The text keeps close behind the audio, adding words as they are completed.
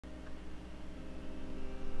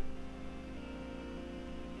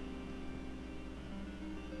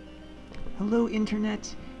Hello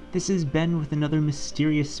Internet! This is Ben with another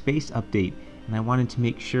Mysterious Space update, and I wanted to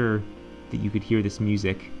make sure that you could hear this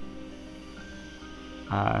music.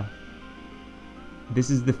 This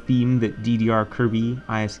is the theme that DDR Kirby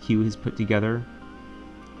ISQ has put together.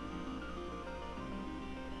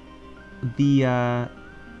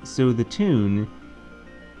 So the tune...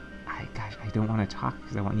 Gosh, I don't want to talk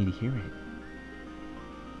because I want you to hear it.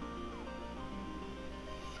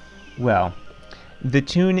 Well, the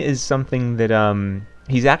tune is something that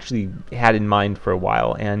he's actually had in mind for a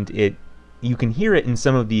while, and you can hear it in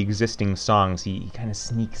some of the existing songs. He kind of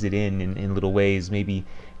sneaks it in little ways, maybe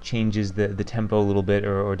changes the tempo a little bit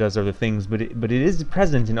or does other things, but it is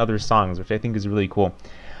present in other songs, which I think is really cool.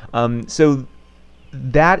 So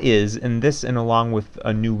that is, and this, and along with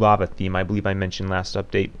a new lava theme, I believe I mentioned last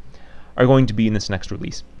update, are going to be in this next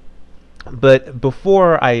release. But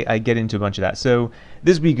before I get into a bunch of that, so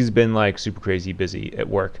this week has been like super crazy busy at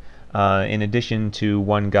work. In addition to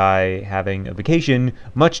one guy having a vacation,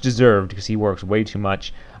 much deserved because he works way too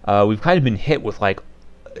much, we've kind of been hit with like,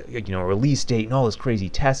 a release date and all this crazy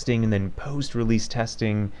testing, and then post-release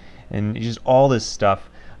testing, and just all this stuff.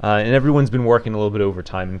 And everyone's been working a little bit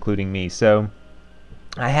overtime, including me. So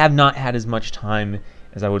I have not had as much time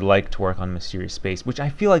as I would like to work on Mysterious Space, which I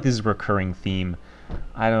feel like this is a recurring theme.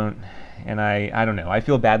 I don't know. I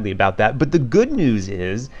feel badly about that. But the good news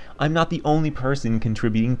is I'm not the only person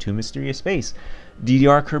contributing to Mysterious Space.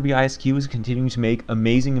 DDR Kirby ISQ is continuing to make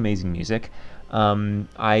amazing, amazing music.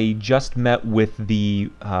 I just met with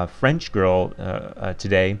the French girl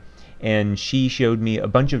today, and she showed me a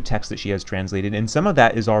bunch of text that she has translated, and some of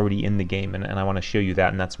that is already in the game, and I want to show you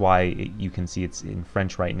that, and that's why you can see it's in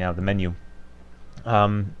French right now, the menu.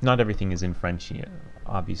 Not everything is in French,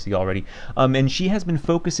 obviously, already. And she has been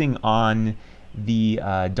focusing on the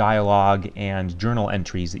dialogue and journal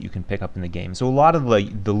entries that you can pick up in the game. So a lot of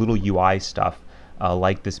the little UI stuff,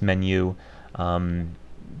 like this menu,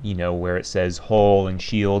 where it says whole and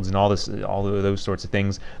shields and all of those sorts of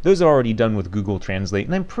things, those are already done with Google Translate,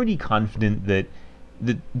 and I'm pretty confident that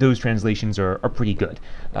those translations are pretty good,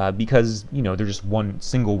 because they're just one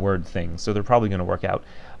single word thing, so they're probably going to work out.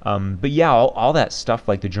 But yeah, all that stuff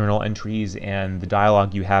like the journal entries and the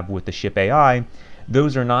dialogue you have with the ship AI,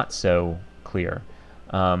 those are not so clear.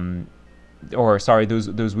 Or sorry,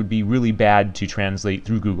 those would be really bad to translate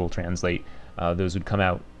through Google Translate. Those would come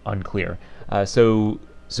out unclear. So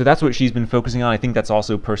that's what she's been focusing on. I think that's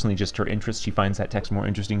also personally just her interest. She finds that text more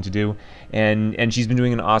interesting to do, and she's been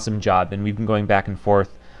doing an awesome job. And we've been going back and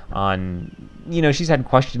forth on, she's had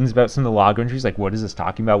questions about some of the log entries, like what is this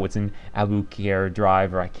talking about? What's in Abu Khair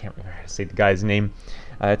Drive, or I can't remember how to say the guy's name.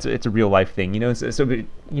 It's a real life thing, So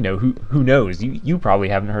who knows? You probably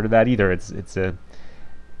haven't heard of that either.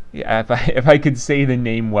 Yeah. If I could say the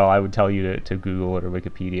name well, I would tell you to Google it or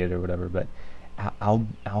Wikipedia it or whatever, but.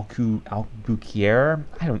 Albuquerque. Now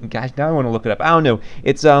I want to look it up. I don't know.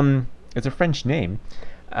 It's a French name,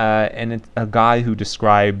 and it's a guy who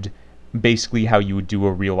described basically how you would do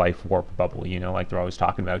a real life warp bubble. Like they're always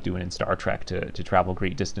talking about doing in Star Trek to travel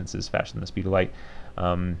great distances faster than the speed of light.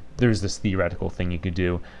 There's this theoretical thing you could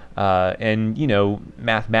do, and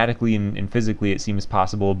mathematically and physically it seems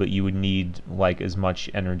possible, but you would need like as much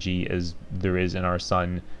energy as there is in our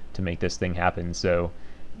sun to make this thing happen. So.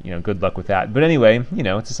 Good luck with that. But anyway,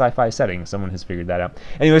 it's a sci-fi setting. Someone has figured that out.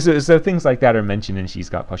 Anyway, so things like that are mentioned, and she's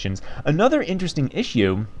got questions. Another interesting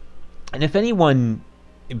issue, and if anyone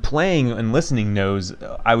playing and listening knows,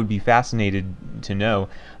 I would be fascinated to know.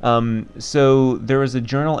 So there was a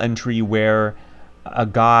journal entry where a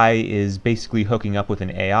guy is basically hooking up with an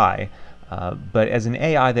AI. But as an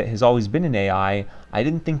AI that has always been an AI, I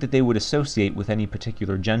didn't think that they would associate with any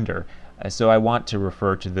particular gender. So I want to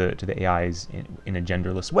refer to the AIs in a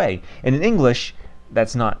genderless way. And in English,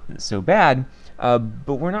 that's not so bad, but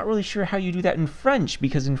we're not really sure how you do that in French,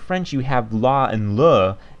 because in French you have la and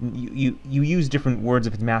le. You use different words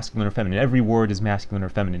if it's masculine or feminine. Every word is masculine or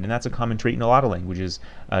feminine, and that's a common trait in a lot of languages.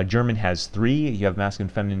 German has 3. You have masculine,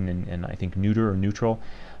 feminine, and I think neuter or neutral.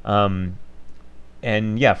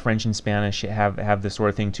 And yeah, French and Spanish have this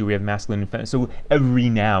sort of thing too. We have masculine and feminine. So every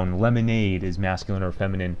noun, lemonade, is masculine or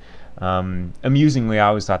feminine. Amusingly, I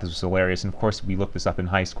always thought this was hilarious, and of course we looked this up in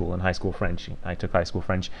high school French. I took high school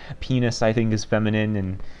French. Penis, I think, is feminine,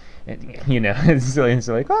 and it's silly, and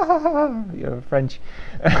so like, French.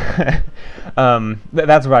 That's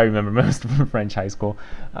what I remember most from French high school.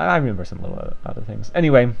 I remember some little other things.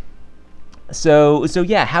 Anyway. So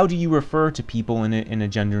yeah, how do you refer to people in a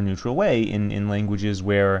gender-neutral way in languages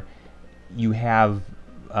where you have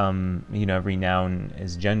every noun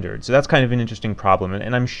is gendered? So that's kind of an interesting problem,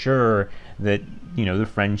 and I'm sure that the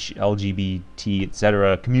French LGBT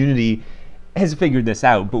etc. community has figured this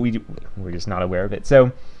out, but we're just not aware of it.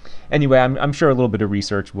 So anyway, I'm sure a little bit of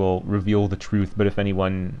research will reveal the truth, but if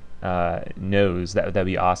anyone knows, that'd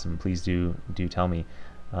be awesome. Please do tell me.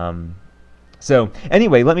 So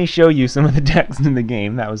anyway, let me show you some of the text in the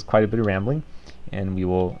game. That was quite a bit of rambling, and we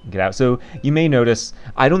will get out. So you may notice,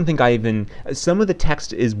 I don't think some of the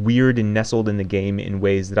text is weird and nestled in the game in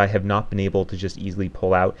ways that I have not been able to just easily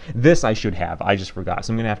pull out. This I should have, I just forgot.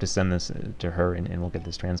 So I'm going to have to send this to her, and we'll get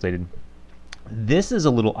this translated. This is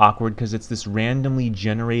a little awkward because it's this randomly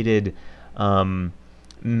generated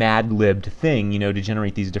mad-libbed thing, to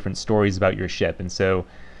generate these different stories about your ship. And so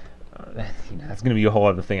that's going to be a whole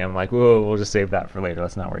other thing. I'm like, whoa, we'll just save that for later.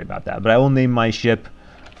 Let's not worry about that. But I will name my ship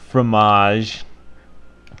Fromage,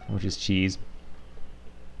 which is cheese.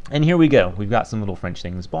 And here we go. We've got some little French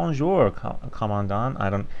things. Bonjour, commandant.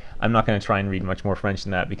 I'm not going to try and read much more French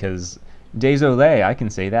than that because désolé, I can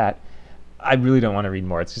say that. I really don't want to read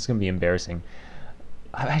more. It's just going to be embarrassing.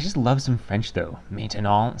 I just love some French though.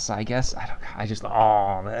 Maintenance, I guess.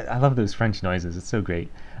 I love those French noises. It's so great.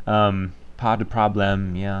 Pas de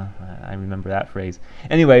problème. Yeah, I remember that phrase.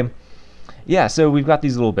 Anyway, yeah, so we've got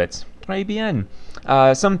these little bits. Très bien.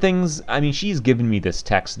 Some things, she's given me this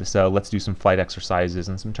text, this let's do some flight exercises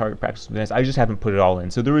and some target practice. I just haven't put it all in.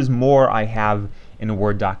 So there is more I have in a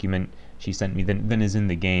Word document she sent me than is in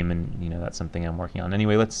the game, and that's something I'm working on.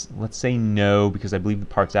 Anyway, let's say no, because I believe the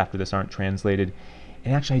parts after this aren't translated.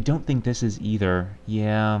 And actually, I don't think this is either.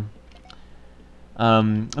 Yeah.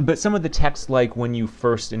 But some of the text, like when you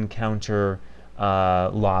first encounter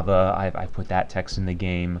lava, I've put that text in the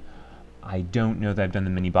game. I don't know that I've done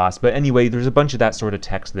the mini-boss, but anyway, there's a bunch of that sort of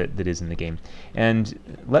text that is in the game. And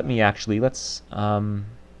let's...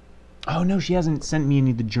 Oh no, she hasn't sent me any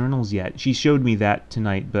of the journals yet. She showed me that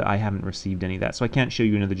tonight, but I haven't received any of that, so I can't show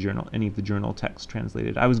you any of the journal text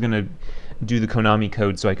translated. I was going to do the Konami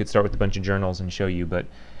code so I could start with a bunch of journals and show you, but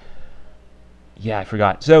yeah, I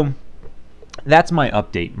forgot. So that's my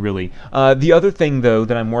update, really. The other thing, though,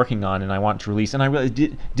 that I'm working on and I want to release, and I really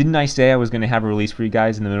didn't I say I was going to have a release for you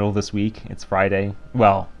guys in the middle of this week? It's Friday.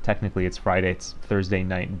 Well, technically it's Friday. It's Thursday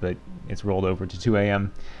night, but it's rolled over to 2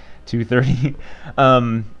 a.m., 2:30.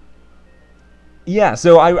 Yeah,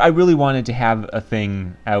 so I really wanted to have a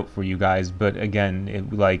thing out for you guys, but again,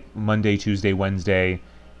 like Monday, Tuesday, Wednesday,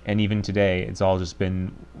 and even today, it's all just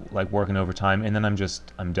been like working overtime, and then I'm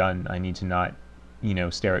done. I need to not,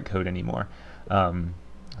 stare at code anymore.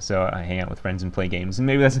 So I hang out with friends and play games, and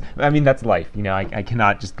maybe that's life. I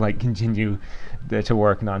cannot just like continue to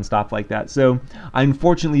work nonstop like that. So I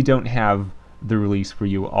unfortunately don't have the release for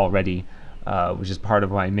you already, which is part of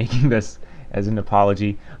why I'm making this as an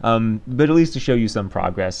apology, but at least to show you some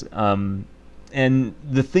progress. And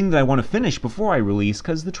the thing that I want to finish before I release,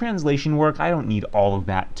 because the translation work, I don't need all of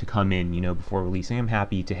that to come in, before releasing. I'm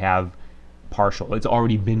happy to have partial. It's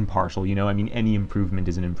already been partial, any improvement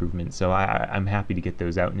is an improvement, so I'm happy to get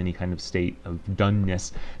those out in any kind of state of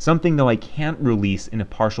doneness. Something, though, I can't release in a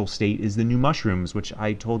partial state is the new mushrooms, which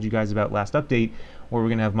I told you guys about last update, where we're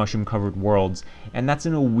going to have mushroom-covered worlds, and that's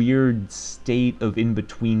in a weird state of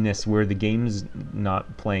in-betweenness where the game's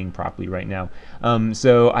not playing properly right now.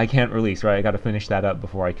 So I can't release, right? I got to finish that up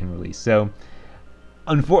before I can release. So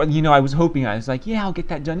unfortunately, I was hoping, I was like, yeah, I'll get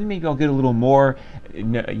that done, and maybe I'll get a little more,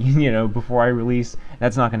 before I release.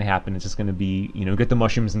 That's not going to happen. It's just going to be, get the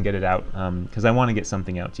mushrooms and get it out, because I want to get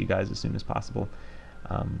something out to you guys as soon as possible.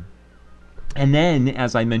 And then,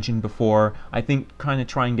 as I mentioned before, I think kind of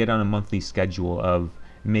try and get on a monthly schedule of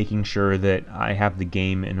making sure that I have the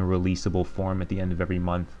game in a releasable form at the end of every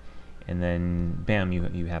month, and then bam,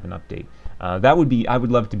 you have an update. I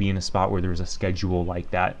would love to be in a spot where there's a schedule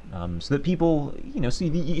like that, so that people, so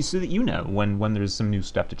that when there's some new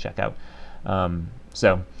stuff to check out.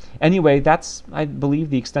 So anyway, that's, I believe,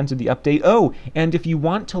 the extent of the update. Oh, and if you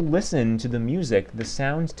want to listen to the music, the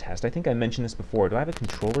sound test, I think I mentioned this before. Do I have a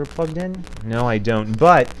controller plugged in? No, I don't.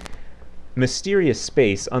 But Mysterious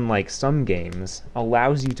Space, unlike some games,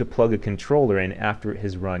 allows you to plug a controller in after it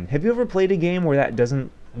has run. Have you ever played a game where that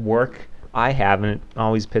doesn't work? I have, and it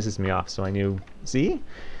always pisses me off, so I knew. See? I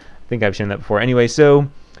think I've shown that before. Anyway, so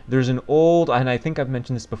there's an old, and I think I've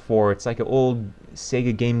mentioned this before, it's like an old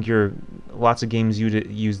Sega Game Gear, lots of games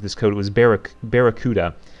use this code. It was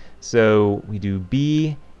Barracuda. So we do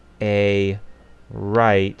B, A,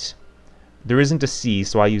 right. There isn't a C,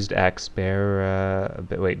 so I used X. A,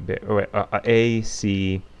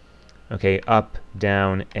 C. Okay, up,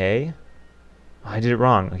 down, A. Oh, I did it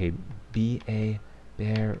wrong. Okay, B, A,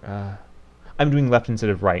 I'm doing left instead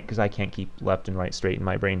of right, because I can't keep left and right straight in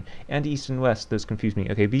my brain. And east and west, those confuse me.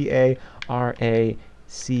 Okay, B-A-R-A-C-U-D-A.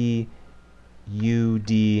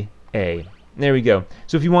 There we go.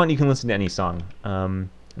 So if you want, you can listen to any song. And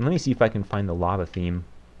let me see if I can find the lava theme,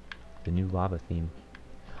 the new lava theme.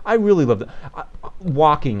 I really love the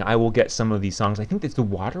walking. I will get some of these songs. I think it's the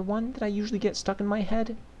water one that I usually get stuck in my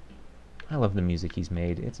head. I love the music he's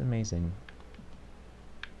made. It's amazing.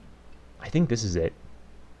 I think this is it.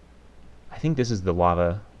 I think this is the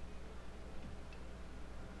lava.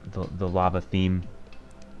 The lava theme.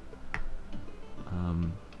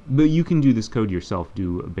 But you can do this code yourself.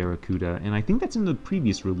 Do Barracuda, and I think that's in the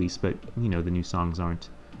previous release. But you know, the new songs aren't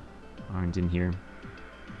in here.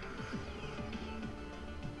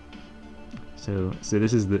 So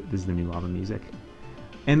this is the new lava music,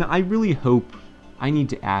 and I really hope. I need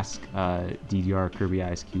to ask DDR Kirby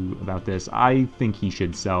ISQ about this. I think he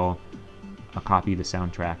should sell a copy of the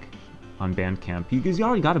soundtrack on Bandcamp, because he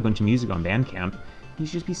already got a bunch of music on Bandcamp. He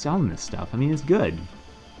should just be selling this stuff. I mean, it's good.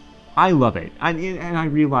 I love it. And I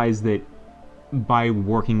realize that by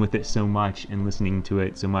working with it so much and listening to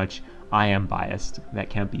it so much, I am biased. That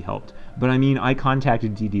can't be helped. But I mean, I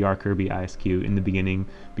contacted DDR Kirby ISQ in the beginning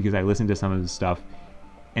because I listened to some of his stuff,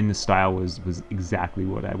 and the style was exactly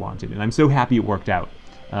what I wanted. And I'm so happy it worked out.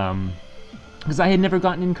 Because I had never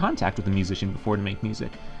gotten in contact with a musician before to make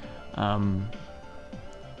music. So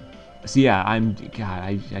yeah, I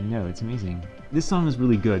know, it's amazing. This song is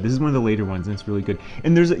really good. This is one of the later ones, and it's really good.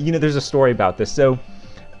 And there's a story about this. So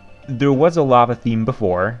there was a lava theme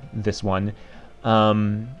before this one,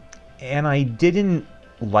 and I didn't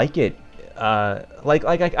like it.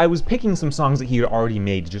 I was picking some songs that he had already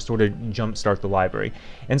made to just sort of jumpstart the library,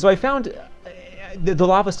 and so I found the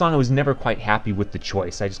lava song. I was never quite happy with the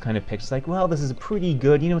choice. I just kind of picked, it's like, well, this is pretty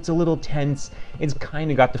good. You know, it's a little tense. It's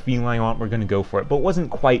kind of got the feeling I want. We're going to go for it, but it wasn't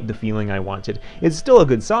quite the feeling I wanted. It's still a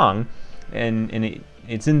good song. And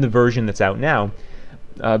it's in the version that's out now,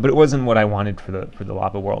 but it wasn't what I wanted for the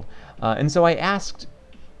lava world. And so I asked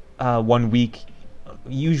 1 week.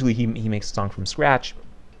 Usually he makes a song from scratch,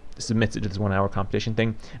 submits it to this 1 hour competition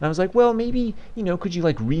thing. And I was like, well, maybe, you know, could you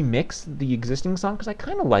like remix the existing song, because I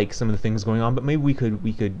kind of like some of the things going on, but maybe we could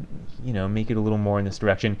you know, make it a little more in this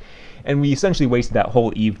direction. And we essentially wasted that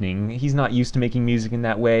whole evening. He's not used to making music in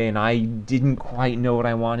that way, and I didn't quite know what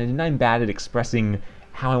I wanted, and I'm bad at expressing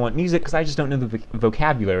how I want music because I just don't know the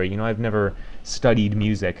vocabulary. You know, I've never studied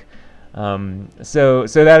music. So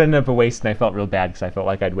that ended up a waste, and I felt real bad because I felt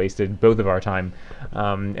like I'd wasted both of our time.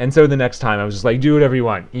 And so the next time I was just like, do whatever you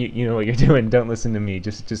want. You know what you're doing. Don't listen to me.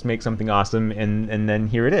 Just make something awesome. And then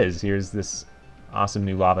here it is. Here's this awesome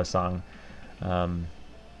new lava song.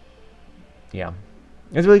 Yeah.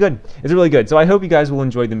 It's really good. It's really good. So I hope you guys will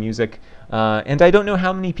enjoy the music. And I don't know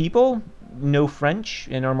how many people know French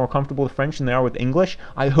and are more comfortable with French than they are with English.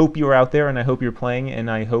 I hope you are out there, and I hope you're playing, and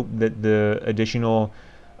I hope that the additional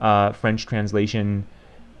French translation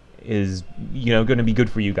is, you know, going to be good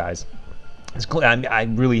for you guys. I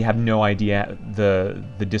really have no idea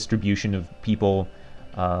the distribution of people,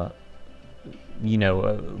 you know,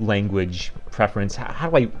 language preference. How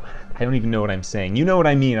do I don't even know what I'm saying. You know what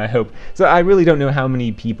I mean, I hope. So I really don't know how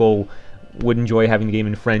many people would enjoy having the game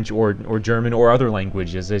in French or German or other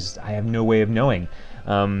languages. I have no way of knowing.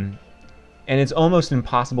 And it's almost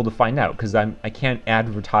impossible to find out, because I can't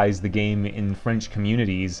advertise the game in French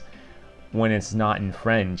communities when it's not in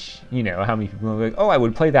French. You know, how many people are like, oh, I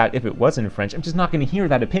would play that if it was in French. I'm just not going to hear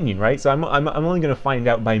that opinion, right? So I'm only going to find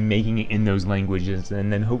out by making it in those languages,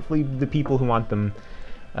 and then hopefully the people who want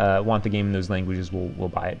the game in those languages will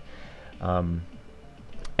buy it.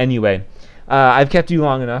 Anyway, I've kept you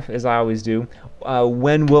long enough, as I always do.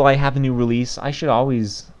 When will I have a new release?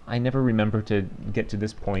 I never remember to get to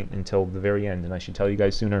this point until the very end, and I should tell you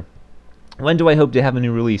guys sooner. When do I hope to have a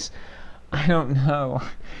new release? I don't know.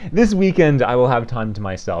 This weekend I will have time to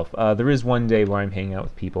myself. There is one day where I'm hanging out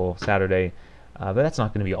with people, Saturday, but that's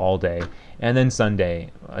not going to be all day. And then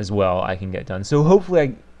Sunday as well I can get done. So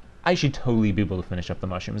hopefully I should totally be able to finish up the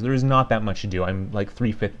mushrooms. There is not that much to do. I'm like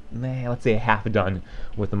let's say half done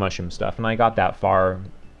with the mushroom stuff, and I got that far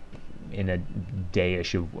in a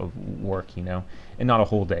day-ish of work, you know, and not a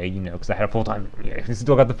whole day, you know, because I had a full-time, I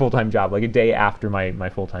still got the full-time job, like a day after my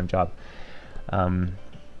full-time job,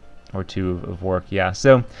 or two of work, yeah.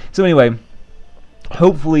 So anyway,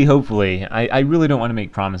 hopefully, I really don't want to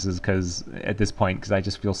make promises at this point, because I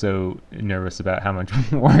just feel so nervous about how much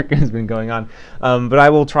work has been going on. But I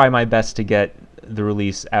will try my best to get the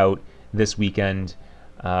release out this weekend,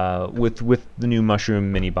 with the new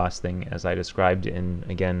Mushroom mini boss thing, as I described, and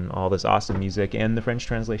again, all this awesome music and the French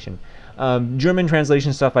translation. German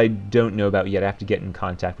translation stuff I don't know about yet. I have to get in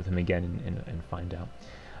contact with him again and find out.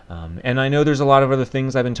 And I know there's a lot of other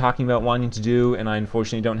things I've been talking about wanting to do, and I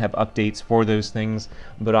unfortunately don't have updates for those things.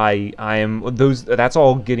 But that's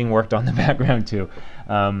all getting worked on in the background too.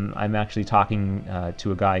 I'm actually talking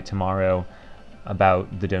to a guy tomorrow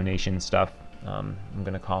about the donation stuff. I'm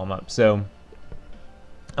going to call him up. So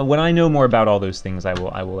when I know more about all those things, I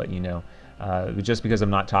will let you know. Just because I'm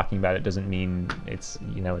not talking about it doesn't mean it's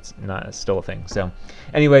not still a thing. So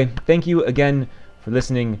anyway, thank you again for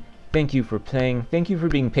listening. Thank you for playing. Thank you for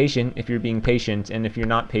being patient if you're being patient. And if you're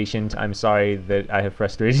not patient, I'm sorry that I have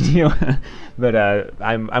frustrated you. But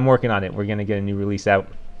I'm working on it. We're going to get a new release out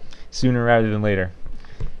sooner rather than later.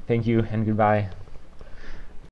 Thank you and goodbye.